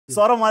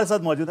सौरभ हमारे साथ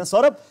मौजूद है।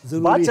 सौरभ,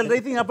 बात चल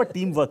रही थी यहाँ पर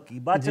टीम वर्क की,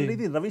 बात चल रही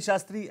थी Ravi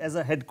Shastri as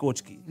a head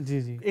coach की।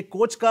 जी। एक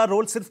कोच का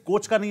रोल सिर्फ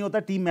कोच का नहीं होता,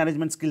 टीम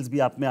मैनेजमेंट स्किल्स भी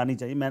आप में आनी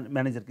चाहिए,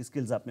 मैनेजर की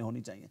स्किल्स आप में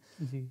होनी चाहिए।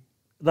 जी।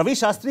 रवि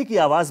शास्त्री की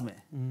आवाज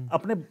में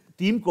अपने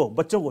टीम को,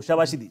 बच्चों को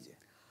शाबाशी दीजिए।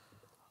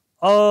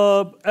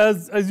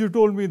 As you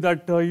told me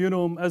that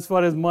as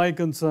far as my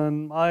concern,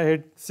 I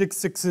had 6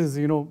 sixes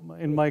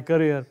in my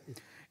career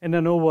in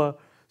an over.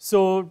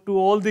 So to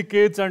all the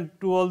kids and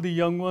to all the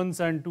young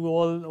ones and to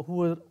all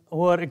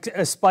who are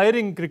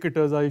aspiring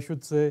cricketers, I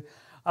should say,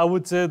 I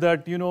would say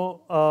that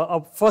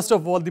first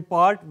of all, the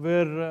part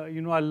where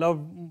I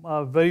loved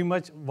very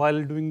much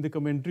while doing the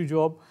commentary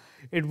job,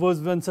 it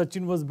was when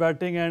Sachin was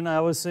batting and I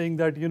was saying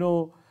that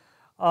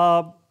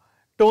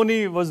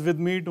Tony was with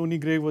me, Tony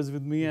Gray was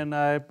with me, and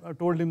I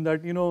told him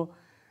that,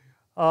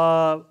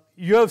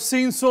 you have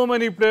seen so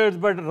many players,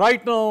 but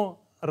right now,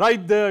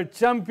 right there,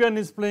 champion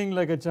is playing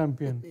like a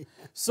champion.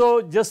 So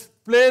just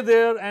play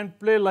there and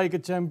play like a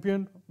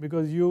champion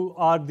because you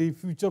are the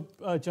future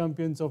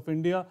champions of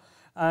India.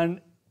 And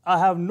I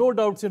have no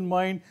doubts in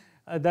mind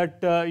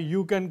that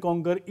you can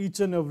conquer each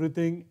and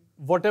everything,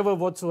 whatever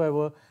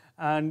whatsoever.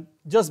 And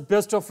just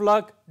best of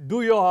luck,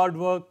 do your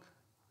hard work,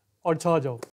 और छा जाओ।